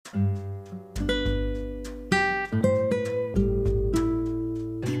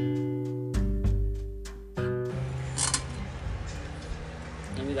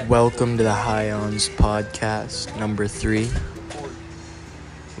Welcome to the High Ons podcast number 3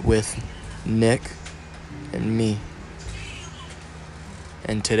 with Nick and me.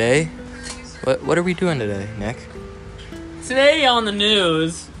 And today, what are we doing today, Nick? Today on the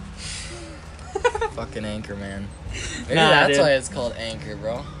news. Fucking Anchor, man. Maybe Nah, that's dude. why it's called Anchor,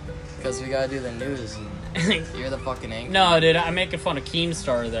 bro. Because we gotta do the news. And you're the fucking Anchor. No, dude, I'm making fun of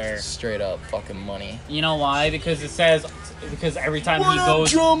Keemstar there. Straight up fucking money. You know why? Because every time he goes,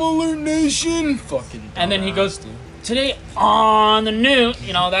 Drama Alert Nation? Fucking and then he dumbass, goes, dude. today on the news,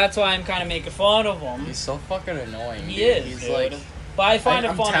 that's why I'm kind of making fun of him. He's so fucking annoying. He dude. is, He's dude. like, But I find it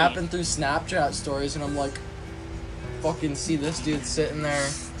I'm funny. tapping through Snapchat stories and I'm like, fucking see this dude sitting there,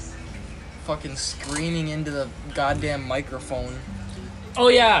 fucking screaming into the goddamn microphone. Oh,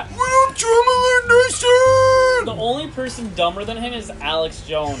 yeah. What up, Drama Alert Nation? The only person dumber than him is Alex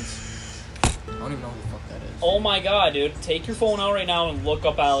Jones. I don't even know who the fuck that is. Oh my god, dude. Take your phone out right now and look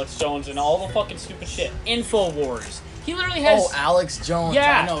up Alex Jones and all the fucking stupid shit. InfoWars. He literally has... Oh, Alex Jones.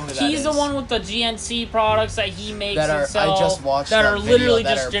 Yeah, I know who that he's is. the one with the GNC products that he makes that are, himself. I just watched that that are video literally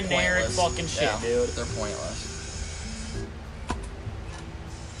that just are generic pointless. fucking shit, Yeah, dude. They're pointless.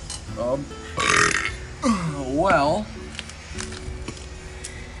 Well...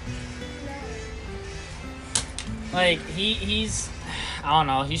 Like, he's... I don't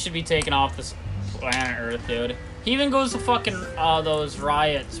know. He should be taken off this planet Earth, dude. He even goes to fucking those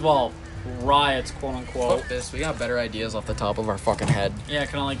riots. Well, riots, quote-unquote. Fuck this. We got better ideas off the top of our fucking head. Yeah,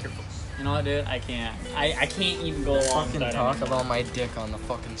 kind of like your... You know what, dude? I can't. I can't even go along with Fucking that talk anymore. about my dick on the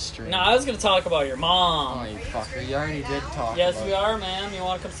fucking stream. No, I was going to talk about your mom. Oh, you fucker. You already did talk Yes, about we are, ma'am. You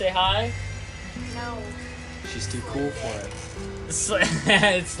want to come say hi? No. She's too cool for it.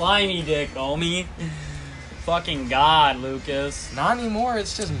 It's slimy dick, homie. Fucking God, Lucas. Not anymore,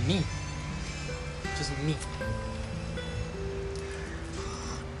 it's just me. Just me.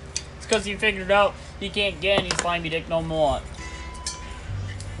 It's because you figured out you can't get any slimy dick no more.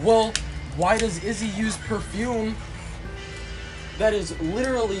 Well, why does Izzy use perfume that is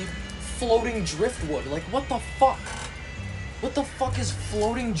literally floating driftwood? Like, what the fuck? What the fuck is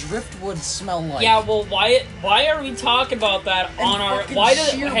floating driftwood smell like? Yeah, well, why are we talking about that And on our... fucking Why does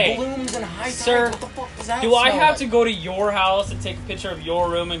sheer hey, blooms and high tides, sir, what the fuck does that do I smell have like? to go to your house and take a picture of your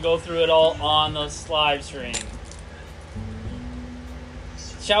room and go through it all on the live stream?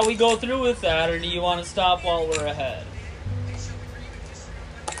 Shall we go through with that, or do you want to stop while we're ahead?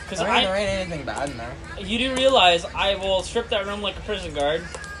 Because There ain't anything bad in there. you do realize I will strip that room like a prison guard.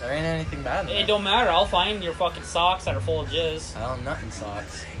 There ain't anything bad in there. It don't matter. I'll find your fucking socks that are full of jizz. I don't nut in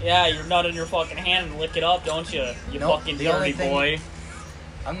socks. Yeah, you're nut in your fucking hand and lick it up, don't you? You Nope, fucking the only dirty thing- boy.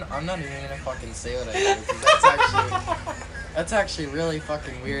 I'm not even gonna fucking say what I do, because that's actually really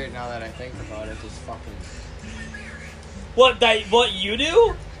fucking weird now that I think about it. Just fucking, What you do?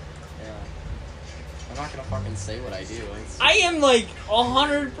 yeah. I'm not gonna fucking say what I do. I am like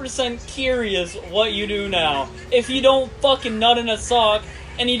 100% curious what you do now. If you don't fucking nut in a sock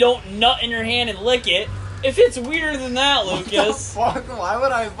and you don't nut in your hand and lick it, if it's weirder than that, Lucas. What the fuck? Why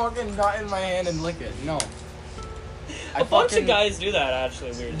would I fucking nut in my hand and lick it? No. A bunch of guys do that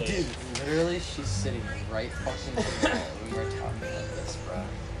actually, weirdly. Dude, literally, she's sitting right fucking to the wall when we're talking like this, bro.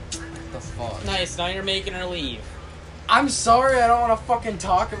 What the fuck? Nice, now you're making her leave. I'm sorry, I don't want to fucking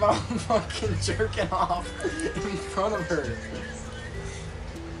talk about fucking jerking off in front of her.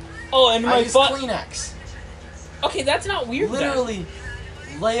 Oh, and I my use butt. Kleenex. Okay, that's not weird. Literally,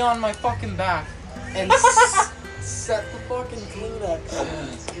 lay on my fucking back and set the fucking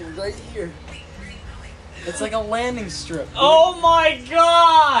Kleenex right here. It's like a landing strip. Dude. Oh my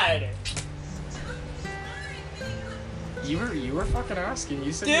god! You were fucking asking.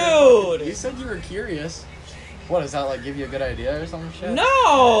 You said Dude! you said you were curious. What does that like give you a good idea or some shit?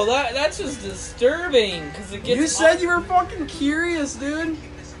 No, that's just disturbing because it gets. You said you were fucking curious, dude.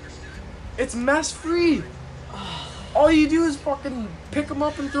 It's mess free. All you do is fucking pick them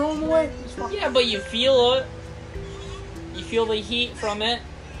up and throw them away. Just fucking- Yeah, but you feel it. You feel the heat from it.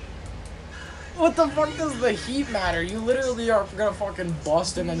 What the fuck does the heat matter? You literally are gonna fucking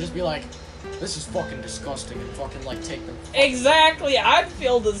bust in and just be like, this is fucking disgusting, and fucking like take them. Exactly, I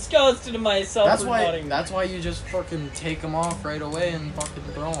feel disgusted in myself. That's why you just fucking take them off right away and fucking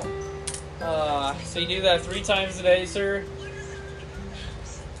throw them. So you do that 3 times a day, sir?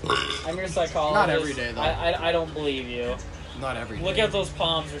 I'm your psychologist. Not every day, though. I don't believe you. Not every day. Look at those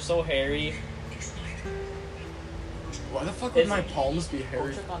palms, they're so hairy. Why the fuck would my palms be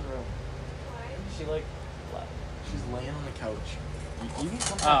hairy? Go check on room. She like... She's laying on the couch. You can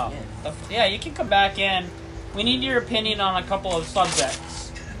come back in. Yeah, you can come back in. We need your opinion on a couple of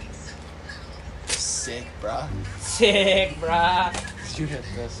subjects. Sick, bruh. Sick, bruh. you hit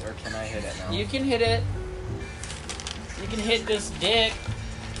this, or can I hit it now? You can hit it. You can hit this dick.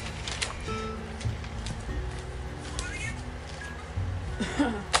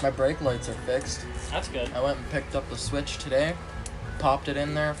 My brake lights are fixed. That's good. I went and picked up the switch today, popped it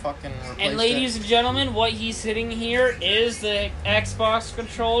in there, fucking replaced And ladies and gentlemen, what he's hitting here is the Xbox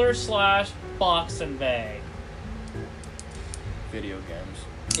controller / boxing bag. Video games.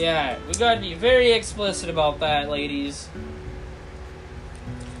 Yeah, we gotta be very explicit about that, ladies.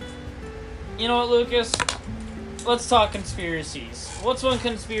 You know what, Lucas? Let's talk conspiracies. What's one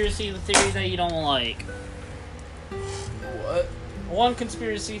conspiracy theory that you don't like? What? One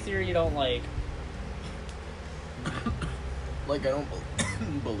conspiracy theory you don't like. Like I don't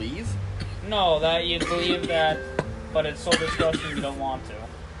believe? No, that you believe that, but it's so disgusting you don't want to.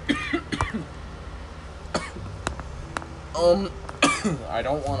 I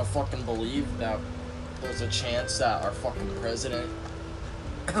don't want to fucking believe that there's a chance that our fucking president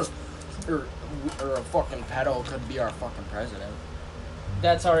or a fucking pedo could be our fucking president.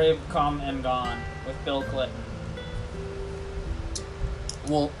 That's already come and gone with Bill Clinton.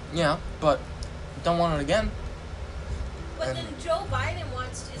 Well, yeah, but don't want it again. But And- then Joe Biden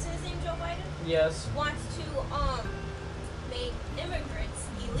wants to, isn't his name Joe Biden? Yes. Wants to make immigrants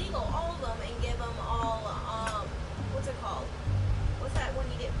illegal, all of them, and give them all what's it called? What's that when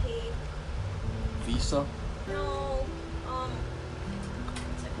you get paid? Visa? No,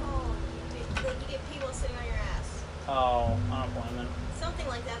 what's it called? You get paid while sitting on your ass. Oh, unemployment. Something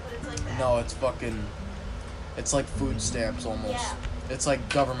like that, but it's like that. No, it's fucking. It's like food stamps almost. Yeah. It's like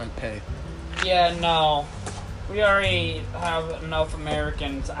government pay. Yeah, no. We already have enough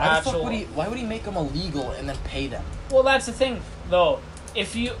Americans Why would he make them illegal and then pay them? Well, that's the thing, though.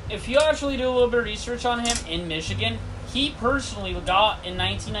 If you actually do a little bit of research on him in Michigan, he personally got in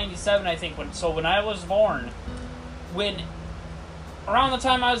 1997, I think. When I was born, around the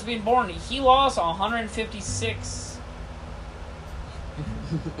time I was being born, he lost 156.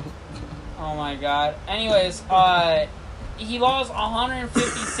 Oh my God. Anyways, he lost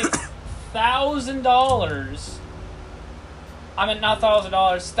 $156,000. I mean, not $1,000,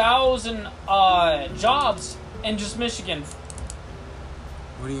 1,000 jobs in just Michigan.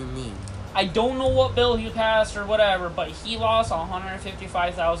 What do you mean? I don't know what bill he passed or whatever, but he lost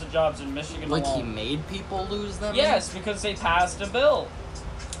 155,000 jobs in Michigan Like alone. he made people lose them? Yes, because they passed a bill.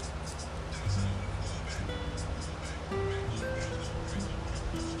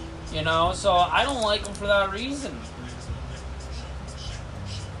 You know, so I don't like him for that reason.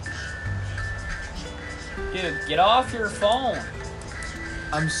 Dude, get off your phone.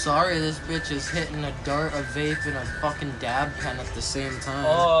 I'm sorry, this bitch is hitting a dart, a vape, and a fucking dab pen at the same time.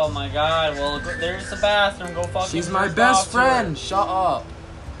 Oh my God, well, there's the bathroom. Go fucking She's my jerk best off to her. friend. Shut up.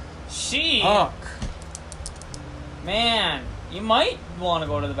 She? Fuck. Man, you might want to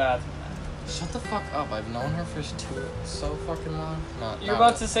go to the bathroom then. Shut the fuck up. I've known her for so fucking long. No, You're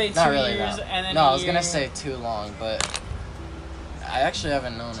about to say 2 not really, years no. and then No, I was you- gonna say too long, but I actually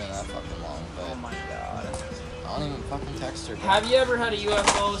haven't known her that fucking long, but Oh my God. I don't even fucking text her. Have you ever had a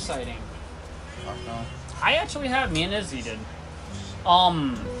UFO sighting? Fuck no. I actually have. Me and Izzy did.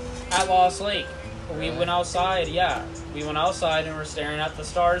 At Lost Lake. We Really? went outside, yeah. We went outside and were staring at the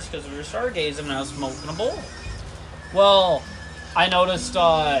stars because we were stargazing and I was smoking a bowl. Well, I noticed,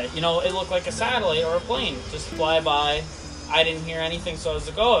 it looked like a satellite or a plane just fly by. I didn't hear anything, so I was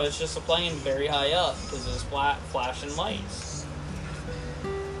like, oh, it's just a plane very high up because it was flashing lights.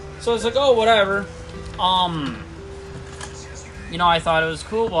 So I was like, oh, whatever. I thought it was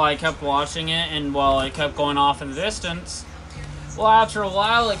cool while I kept watching it and while it kept going off in the distance. Well, after a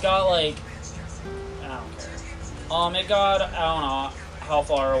while, it got like, I don't care. It got, I don't know how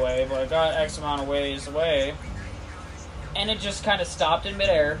far away, but it got X amount of ways away. And it just kind of stopped in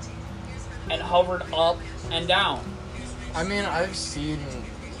midair and hovered up and down. I mean, I've seen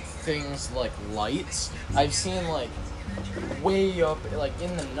things like lights. I've seen like way up, like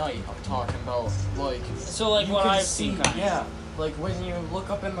in the night. I'm talking about like. So like you what can I've see, seen, kind of. yeah. Like when you look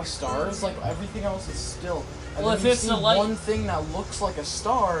up in the stars, like everything else is still. And Well, then if you it's see the light- one thing that looks like a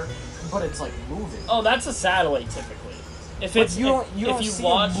star, but it's like moving. Oh, that's a satellite typically. If But it's you don't if you see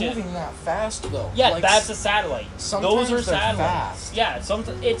watch them it, moving that fast though. yeah, Like, that's a satellite. sometimes Those are they're satellites. fast. Yeah,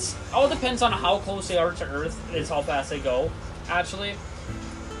 it's all depends on how close they are to Earth is how fast they go, actually.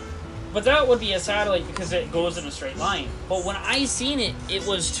 But that would be a satellite because it goes in a straight line. But when I seen it, it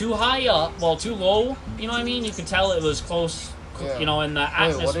was too high up, well, too low. You know what I mean? You could tell it was close. Yeah. In the Wait,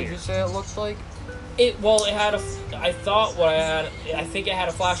 atmosphere. what did you say it looked like? It had I think it had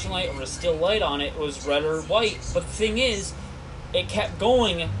a flashing light or a still light on it. It was red or white. But the thing is, it kept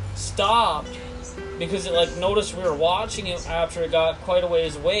going, stopped, because it like noticed we were watching it after it got quite a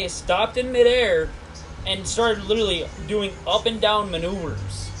ways away, stopped in midair, and started literally doing up and down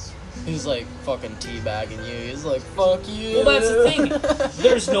maneuvers. He's like fucking teabagging you. He's like, fuck you. Well, that's the thing.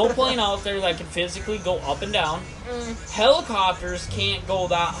 There's no plane out there that can physically go up and down. Helicopters can't go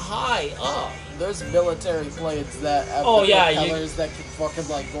that high up. There's military planes that have propellers that can fucking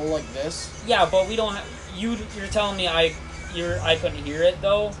like go like this. Yeah, but we don't have... You're telling me I couldn't hear it,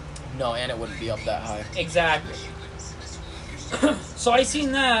 though? No, and it wouldn't be up that high. Exactly. So I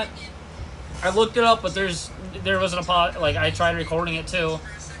seen that. I looked it up, but there wasn't a... Like, I tried recording it, too,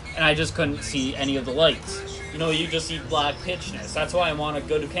 and I just couldn't see any of the lights. You know, you just see black pitchness. That's why I want a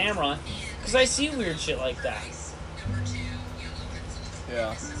good camera, because I see weird shit like that.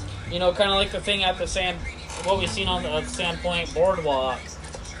 Yeah. You know, kind of like the thing at the what we seen on the Sandpoint Boardwalk.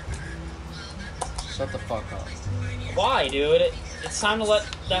 Shut the fuck up. Why, dude? It's time to let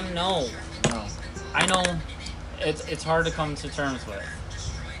them know. No. I know it's hard to come to terms with.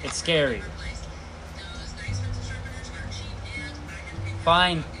 It's scary.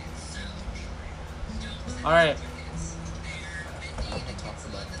 Fine. Alright.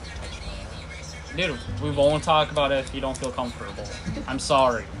 Dude, we won't talk about it if you don't feel comfortable. I'm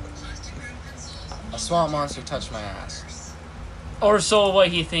sorry. A swamp monster touched my ass. Or so what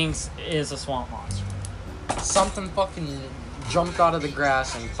he thinks is a swamp monster. Something fucking jumped out of the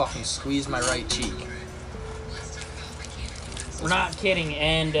grass and fucking squeezed my right cheek. We're not kidding,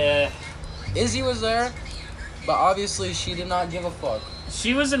 and Izzy was there, but obviously she did not give a fuck.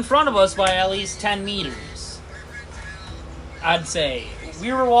 she was in front of us by at least 10 meters. I'd say.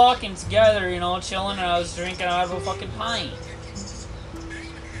 We were walking together, you know, chilling, and I was drinking out of a fucking pint.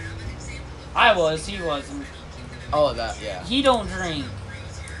 He wasn't. Oh, that, yeah. He don't drink.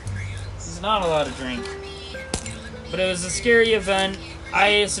 He's not allowed to drink. But it was a scary event.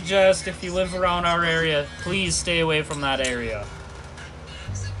 I suggest if you live around our area, please stay away from that area.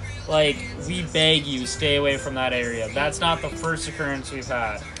 Like, we beg you, stay away from that area. That's not the first occurrence we've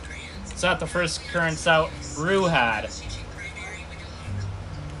had. It's not the first occurrence that Rue had.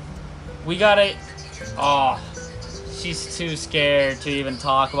 We gotta... Oh, she's too scared to even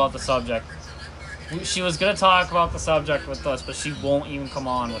talk about the subject. She was gonna talk about the subject with us, but she won't even come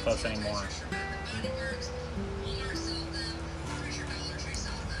on with us anymore.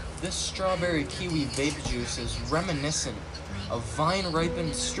 This strawberry kiwi vape juice is reminiscent of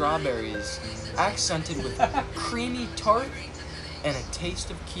vine-ripened strawberries, accented with creamy tart and a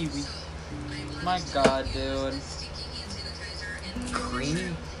taste of kiwi. My god, dude. Creamy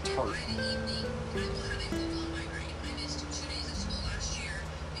tart.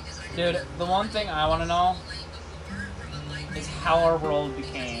 Dude, the one thing I want to know is how our world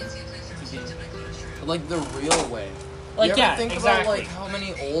became to be. Like the real way. Like, you ever yeah, think exactly. about like how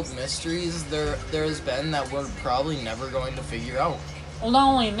many old mysteries there has been that we're probably never going to figure out? Well, not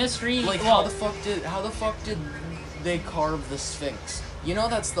only mystery, Like well, how the fuck did they carve the Sphinx? You know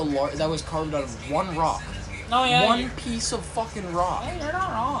that was carved out of one rock. no, yeah, One piece of fucking rock. yeah, you're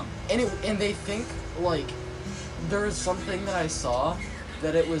not wrong. And they think like there was something that I saw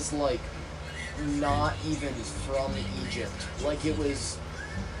that it was like not even from Egypt. Like it was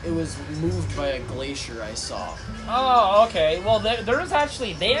moved by a glacier I saw. Oh, okay. Well, there was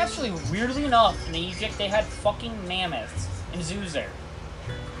actually, weirdly enough, in Egypt, they had fucking mammoths in zoos there.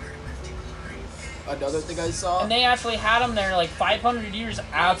 Another thing I saw. And they actually had them there like 500 years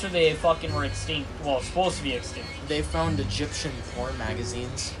after they fucking were extinct. Well, supposed to be extinct. They found Egyptian porn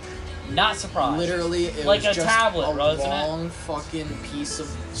magazines. Not surprised. Literally, it like was a just tablet, a wasn't it? long fucking piece of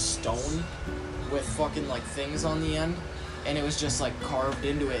stone with fucking like things on the end, and it was just like carved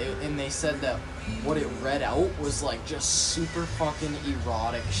into it. And they said that what it read out was like just super fucking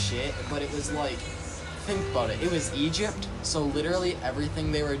erotic shit. But it was like, think about it. It was Egypt, so literally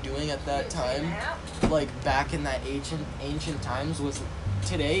everything they were doing at that time, like back in that ancient times, was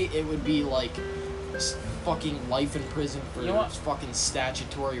today it would be like fucking life in prison for fucking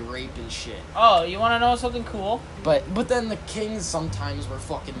statutory rape and shit. Oh, you want to know something cool? But then the kings sometimes were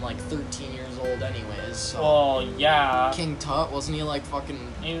fucking like 13 years old anyways. So. Well, yeah. King Tut, wasn't he like fucking?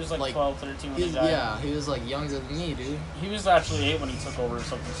 He was like 12, 13 when he died. Yeah, he was like younger than me, dude. He was actually 8 when he took over or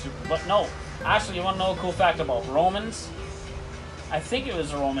something super. But no, actually, you want to know a cool fact about Romans? I think it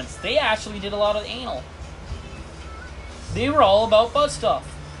was the Romans. They actually did a lot of anal. They were all about butt stuff.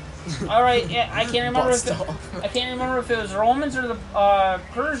 All right, yeah, I can't remember if it was Romans or the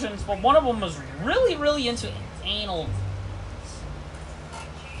Persians, but one of them was really, really into anal.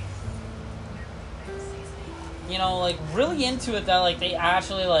 You know, like really into it that like they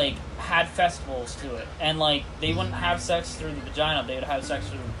actually like had festivals to it, and like they wouldn't have sex through the vagina; they would have sex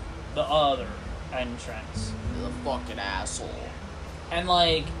through the other. entrance. The fucking asshole. And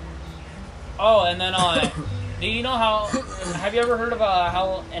like, oh, and then do you know how? Have you ever heard about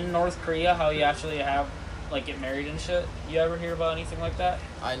how in North Korea how you actually have like get married and shit? You ever hear about anything like that?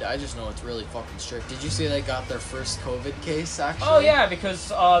 I just know it's really fucking strict. Did you see they got their first COVID case, actually? Oh, yeah, because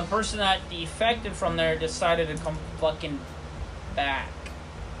the person that defected from there decided to come fucking back.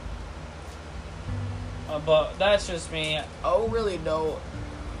 But that's just me. I don't really know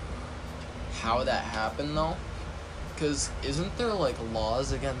how that happened, though. Because isn't there, like,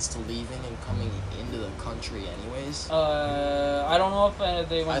 laws against leaving and coming into the country anyways? I don't know if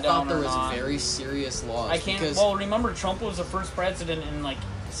they went down or not. I thought there was very serious laws. I can't... Well, remember, Trump was the first president in, like,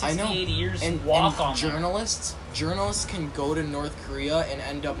 60, 80 years to walk on journalists can go to North Korea and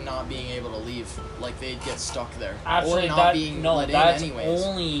end up not being able to leave. Like, they'd get stuck there. Actually, or not being let in anyways. That's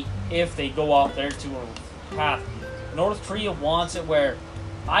only if they go out there to a path. North Korea wants it where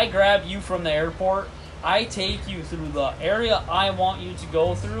I grab you from the airport, I take you through the area I want you to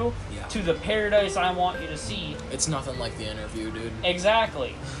go through, to the paradise I want you to see. It's nothing like the interview, dude.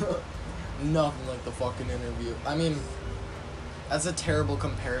 Exactly. Nothing like the fucking interview. I mean, that's a terrible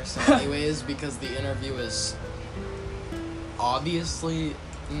comparison anyways, because the interview is obviously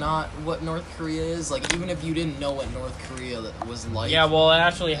not what North Korea is. Like, even if you didn't know what North Korea was like... Yeah, well, it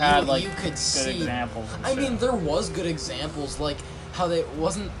actually had, you could see examples and I mean, there was good examples, like, how they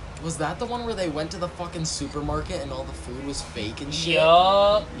wasn't... Was that the one where they went to the fucking supermarket and all the food was fake and shit?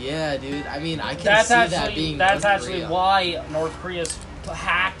 Yup. Yeah, dude. I mean, I can see that being That's North actually Korea. why North Korea's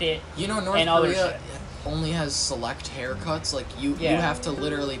hacked it. You know, North Korea only has select haircuts. Like, you have to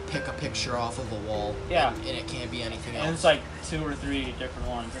literally pick a picture off of a wall. Yeah. And it can't be anything else. And it's like 2 or 3 different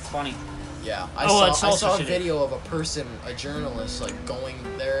ones. It's funny. Yeah. I saw a video of a person, a journalist, like, going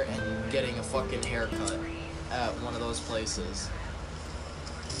there and getting a fucking haircut at one of those places.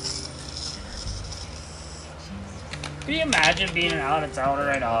 Can you imagine being out of town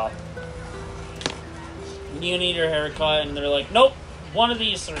right now? You need your haircut, and they're like, nope, one of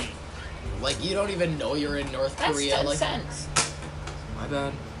these 3. Like, you don't even know you're in North Korea. That's 10 like, cents. My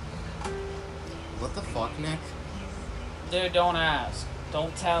bad. What the fuck, Nick? Dude, don't ask.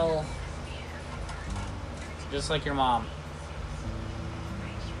 Don't tell. Just like your mom.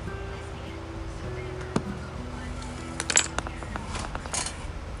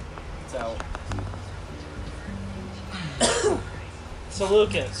 It's out. So,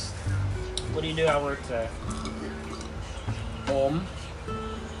 Lucas, what do you do at work today?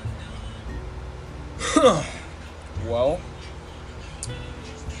 Well,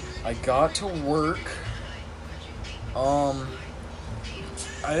 I got to work. I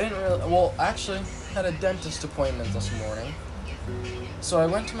didn't really. Well, actually, had a dentist appointment this morning. So I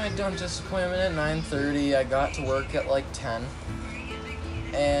went to my dentist appointment at 9:30. I got to work at like 10.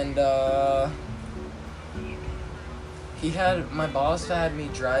 And my boss had me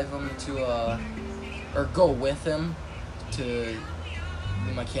drive him to or go with him to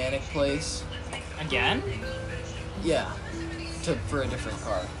the mechanic place. Again? Yeah, for a different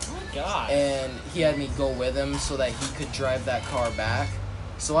car. Oh my god. And he had me go with him so that he could drive that car back.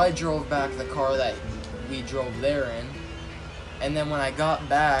 So I drove back the car that we drove there in. And then when I got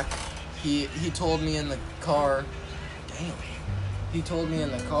back, he told me in the car, he told me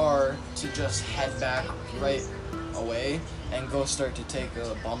in the car to just head back right away and go start to take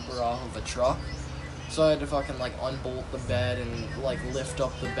a bumper off of a truck. So I had to fucking like unbolt the bed and like lift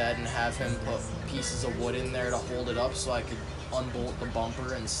up the bed and have him put pieces of wood in there to hold it up so I could unbolt the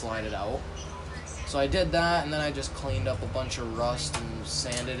bumper and slide it out. So I did that, and then I just cleaned up a bunch of rust and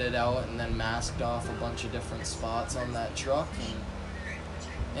sanded it out and then masked off a bunch of different spots on that truck and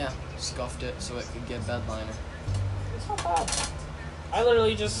yeah, scuffed it so it could get bed liner. It's not bad. I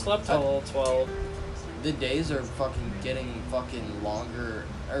literally just slept till 12. The days are fucking getting fucking longer,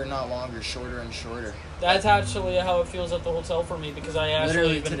 or not longer, shorter and shorter. That's actually how it feels at the hotel for me, because I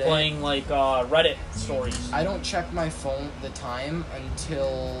actually been playing like Reddit stories. I don't check my phone the time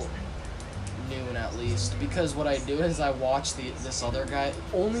until noon at least, because what I do is I watch this other guy,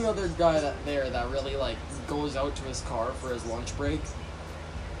 only other guy that really like goes out to his car for his lunch break.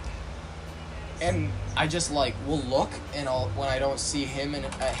 And I just like will look, and when I don't see him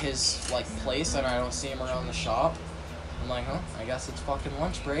at his like place and I don't see him around the shop, I'm like, I guess it's fucking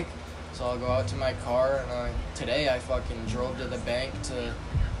lunch break. So I'll go out to my car, and today I fucking drove to the bank to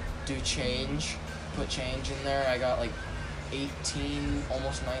do change, put change in there. I got like 18,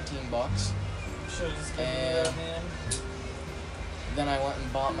 almost $19. Should've just given me And that, man. then I went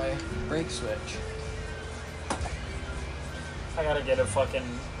and bought my brake switch. I gotta get a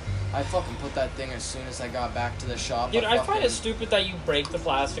fucking I fucking put that thing as soon as I got back to the shop. Dude, I find fucking- it stupid that you break the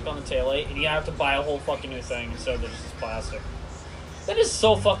plastic on the taillight and you have to buy a whole fucking new thing instead of just plastic. That is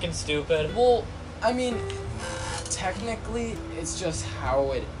so fucking stupid. Well, I mean, technically, it's just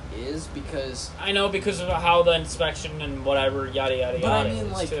how it is because I know because of how the inspection and whatever yada yada But I yada mean,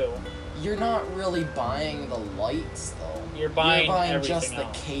 is like, too. you're not really buying the lights though. You're buying just everything the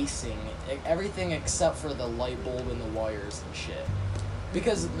else. casing, everything except for the light bulb and the wires and shit.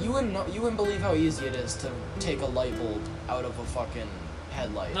 Because you wouldn't believe how easy it is to take a light bulb out of a fucking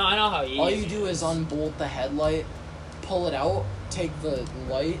headlight. No, I know how easy. All you do is unbolt the headlight, pull it out, take the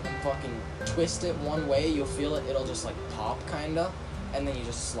light and fucking twist it one way. You'll feel it. It'll just like pop kinda, and then you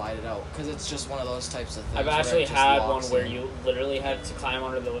just slide it out. Cause it's just one of those types of things. I've where it actually just had one locks where in. you literally had to climb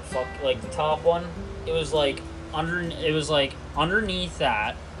under the the top one. It was like underneath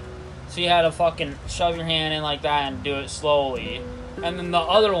that. So you had to fucking shove your hand in like that and do it slowly. And then the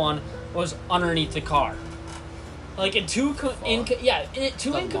other one was underneath the car. Like in two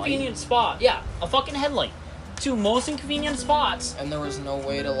inconvenient spots. Yeah, a fucking headlight. Two most inconvenient spots. And there was no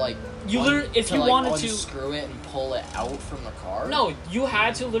way to like. You literally, if you wanted to unscrew it and pull it out from the car. No, you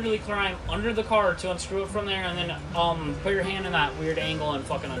had to literally climb under the car to unscrew it from there, and then put your hand in that weird angle and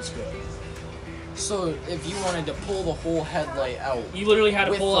fucking unscrew it. So if you wanted to pull the whole headlight out, You literally had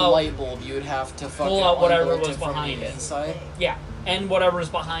to with pull the out, light bulb, you would have to fucking pull out whatever unbolt was it from behind the it. inside. Yeah, and whatever's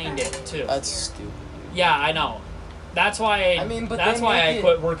behind it too. That's stupid. Yeah, I know. That's why. I mean, but that's they why make I it-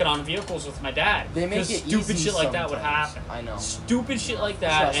 quit working on vehicles with my dad. They make 'Cause it stupid easy shit like that would sometimes. happen. I know. Stupid shit like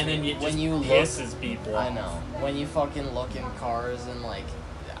that, Trust and me, then it when just you look- pisses people I off. know. When you fucking look in cars and like,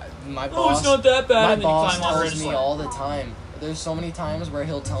 my Oh, boss. it's not that bad. My And then you boss climb under tells and me it's like, all the time. There's so many times where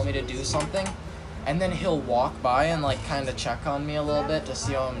he'll tell me to do something, and then he'll walk by and like kind of check on me a little bit to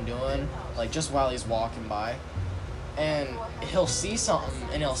see how I'm doing, like just while he's walking by, and he'll see something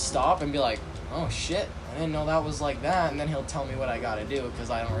and he'll stop and be like, "Oh shit, I didn't know that was like that," and then he'll tell me what I gotta do because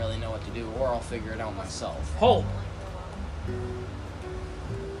I don't really know what to do, or I'll figure it out myself. "Oh,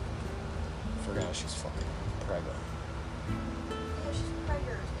 Forgot she's fucking pregnant. Yeah, she's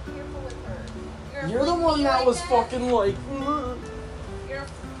pregnant. Be careful with her. You're the push one me that like was fucking like. You're gonna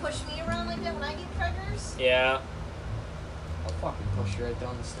push me around like that when I get preggers? yeah." I'll fucking push you right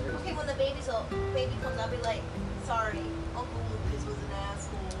down the stairs. Okay, when the baby comes, I'll be like, sorry, Uncle Lucas was an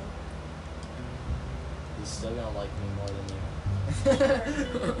asshole. He's still gonna like me more than you.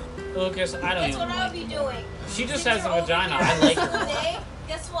 Lucas, I don't Guess even. what I Like would be you. doing? She just Since has a you're over vagina. here I every like single her. day,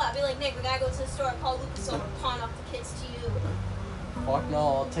 guess what? I'd be like, Nick, we gotta go to the store, call Lucas over, pawn off the kids to you. Fuck no,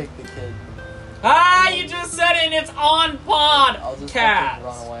 I'll take the kid. Ah, you just said it. And it's on pod. I'll just Cats. fucking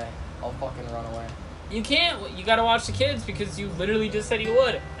run away. I'll fucking run away. You can't. You gotta watch the kids because you literally just said you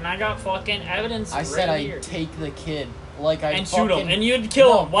would, and I got fucking evidence. I right said here. I'd take the kid. Like I'd and fucking, shoot him, and you'd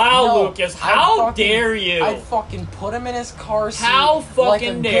kill him. Wow, no, Lucas, I'd how fucking- dare you? I'd fucking put him in his car seat. How like a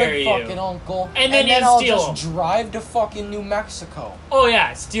fucking good dare you. fucking uncle. And then you'd I'll steal just him. drive to fucking New Mexico. Oh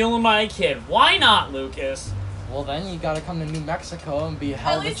yeah, stealing my kid. Why not, Lucas? Well, then you gotta come to New Mexico and be a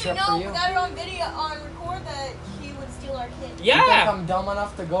hell At of a least we trip know for we you. got it on video, on record that he would steal our kid. You think Yeah. I'm dumb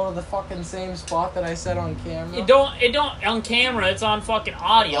enough to go to the fucking same spot that I said on camera? It don't on camera. It's on fucking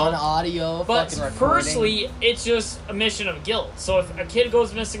audio. On audio, But fucking recording. firstly, it's just a mission of guilt. So if a kid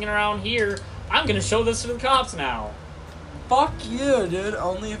goes missing around here, I'm gonna show this to the cops now. Fuck you, dude.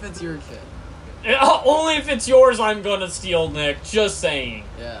 Only if it's your kid. Only if it's yours, I'm gonna steal, Nick. Just saying.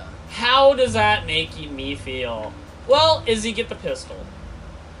 Yeah. How does that make me feel? Well, Izzy, get the pistol.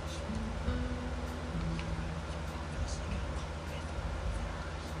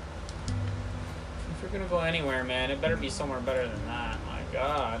 If you're gonna go anywhere, man, it better be somewhere better than that. My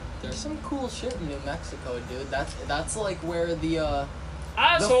God. There's some cool shit in New Mexico, dude. That's like where the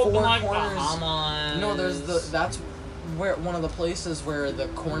I was The hoping four like corners- Bahamas. no, that's where one of the places where the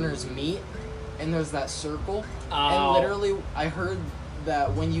corners meet, and there's that circle. And Oh. literally, I heard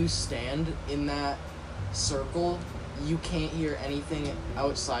that when you stand in that circle, you can't hear anything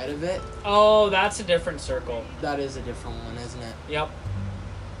outside of it. Oh, that's a different circle. That is a different one, isn't it? Yep.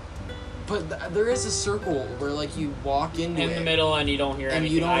 But there is a circle where like you walk into In it, the middle, and you don't hear and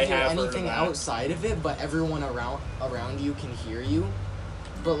anything. you don't I hear have heard of anything that. outside of it, but everyone around you can hear you.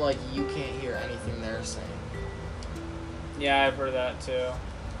 But like you can't hear anything they're saying. Yeah, I've heard that too.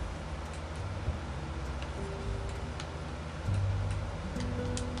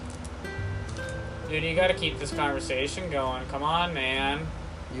 Dude, you gotta keep this conversation going. Come on, man.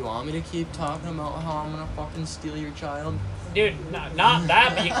 You want me to keep talking about how I'm gonna fucking steal your child? Dude, not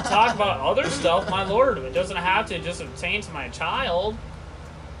that, but you can talk about other stuff, my lord. It doesn't have to just obtain to my child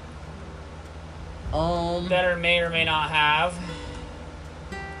That that I may or may not have.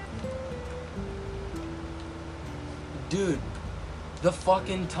 Dude, the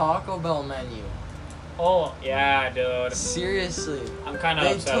fucking Taco Bell menu. Oh, yeah, dude. Seriously. I'm kind of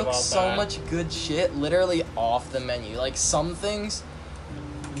They upset took about so that. much good shit literally off the menu. Like, some things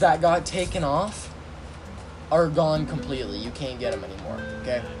that got taken off are gone completely. You can't get them anymore,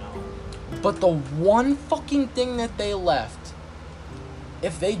 okay? I know. But the one fucking thing that they left,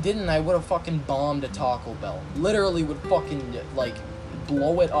 if they didn't, I would have fucking bombed a Taco Bell. Literally would fucking, like,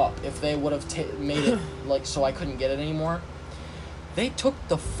 blow it up if they would have made it, like, so I couldn't get it anymore. They took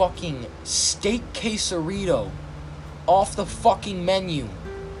the fucking steak quesarito off the fucking menu,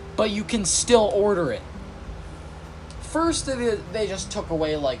 but you can still order it. First, they just took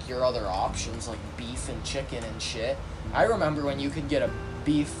away, like, your other options, like beef and chicken and shit. I remember when you could get a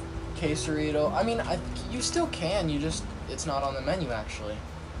beef quesarito. I mean, you still can, it's not on the menu, actually.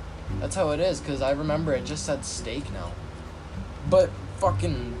 That's how it is, because I remember it just said steak now. But,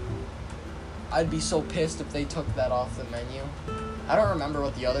 fucking, I'd be so pissed if they took that off the menu. I don't remember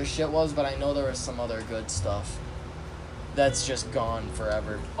what the other shit was, but I know there was some other good stuff that's just gone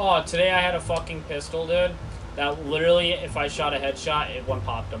forever. Oh, today I had a fucking pistol, dude. That literally, if I shot a headshot, it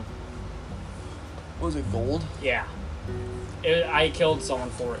one-popped him. Was it gold? Yeah. I killed someone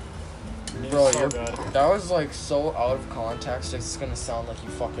for it. It Bro, was so good. that was like so out of context, it's gonna sound like you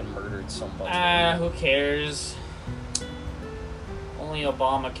fucking murdered somebody. Who cares? Only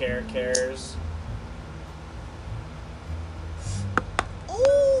Obamacare cares.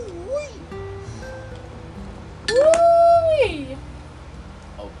 Ooh-wee.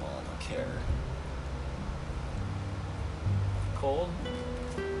 Obamacare. Cold?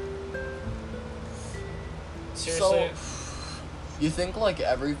 Seriously? So, you think like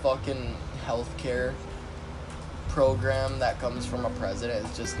every fucking healthcare program that comes from a president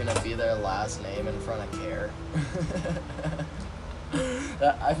is just gonna be their last name in front of care?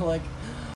 I'm like,